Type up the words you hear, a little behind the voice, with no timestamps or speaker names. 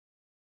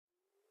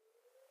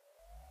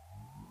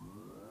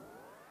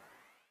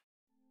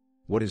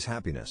What is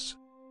happiness?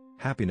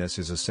 Happiness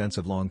is a sense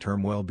of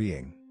long-term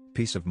well-being,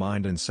 peace of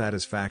mind and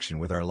satisfaction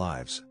with our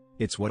lives.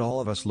 It's what all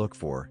of us look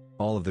for,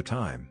 all of the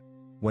time.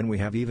 When we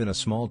have even a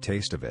small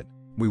taste of it,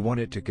 we want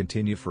it to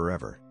continue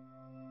forever.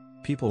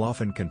 People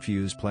often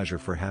confuse pleasure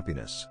for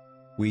happiness.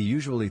 We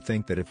usually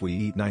think that if we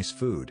eat nice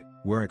food,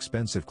 wear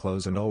expensive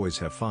clothes and always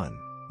have fun,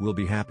 we'll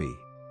be happy.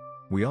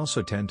 We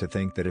also tend to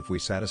think that if we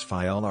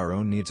satisfy all our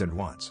own needs and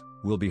wants,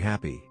 we'll be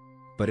happy.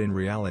 But in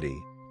reality,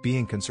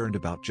 being concerned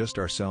about just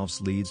ourselves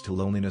leads to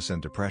loneliness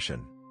and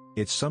depression.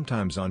 It's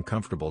sometimes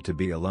uncomfortable to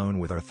be alone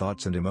with our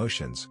thoughts and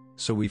emotions,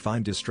 so we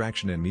find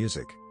distraction in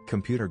music,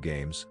 computer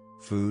games,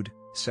 food,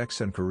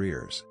 sex and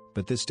careers,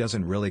 but this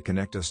doesn't really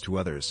connect us to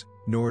others,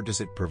 nor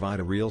does it provide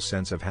a real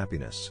sense of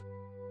happiness.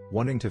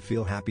 Wanting to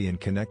feel happy and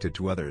connected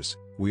to others,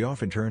 we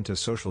often turn to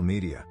social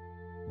media.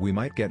 We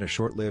might get a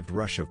short-lived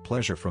rush of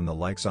pleasure from the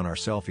likes on our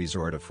selfies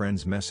or at a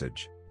friend's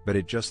message, but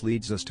it just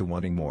leads us to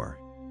wanting more.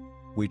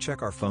 We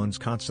check our phones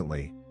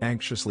constantly,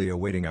 anxiously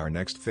awaiting our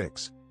next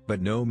fix,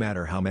 but no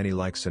matter how many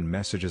likes and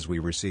messages we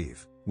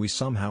receive, we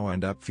somehow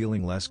end up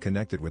feeling less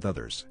connected with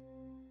others.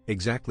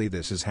 Exactly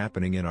this is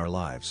happening in our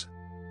lives.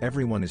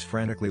 Everyone is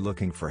frantically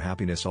looking for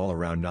happiness all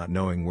around, not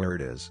knowing where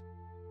it is.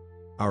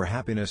 Our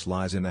happiness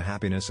lies in the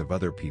happiness of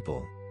other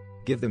people.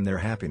 Give them their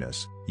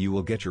happiness, you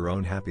will get your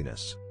own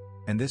happiness.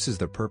 And this is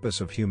the purpose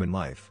of human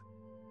life.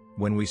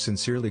 When we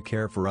sincerely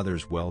care for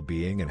others'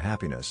 well-being and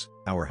happiness,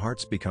 our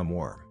hearts become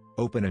warm,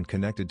 open and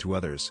connected to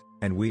others,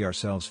 and we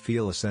ourselves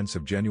feel a sense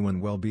of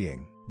genuine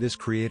well-being. This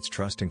creates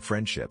trusting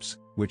friendships,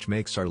 which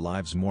makes our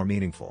lives more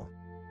meaningful.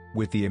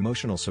 With the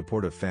emotional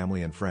support of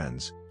family and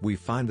friends, we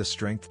find the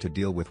strength to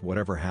deal with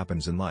whatever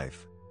happens in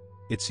life.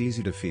 It's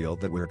easy to feel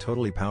that we're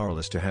totally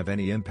powerless to have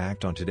any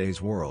impact on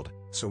today's world,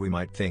 so we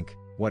might think,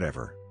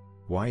 whatever.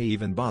 Why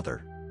even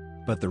bother?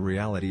 But the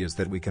reality is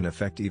that we can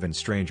affect even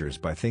strangers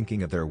by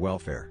thinking of their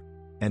welfare.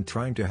 And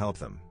trying to help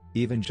them,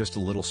 even just a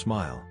little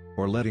smile,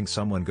 or letting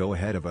someone go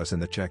ahead of us in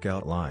the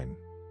checkout line,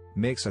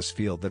 makes us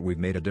feel that we've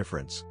made a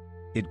difference.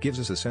 It gives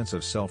us a sense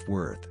of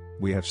self-worth,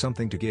 we have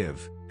something to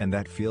give, and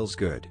that feels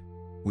good.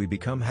 We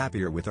become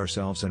happier with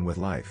ourselves and with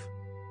life.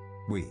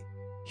 We,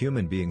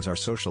 human beings, are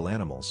social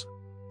animals.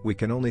 We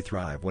can only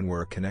thrive when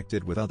we're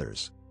connected with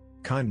others.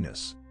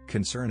 Kindness,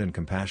 concern and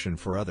compassion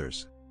for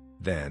others,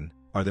 then,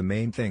 are the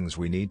main things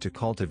we need to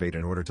cultivate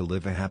in order to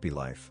live a happy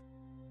life.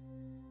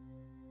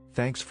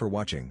 Thanks for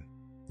watching.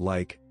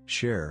 Like,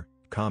 share,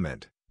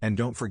 comment, and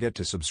don't forget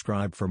to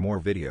subscribe for more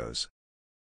videos.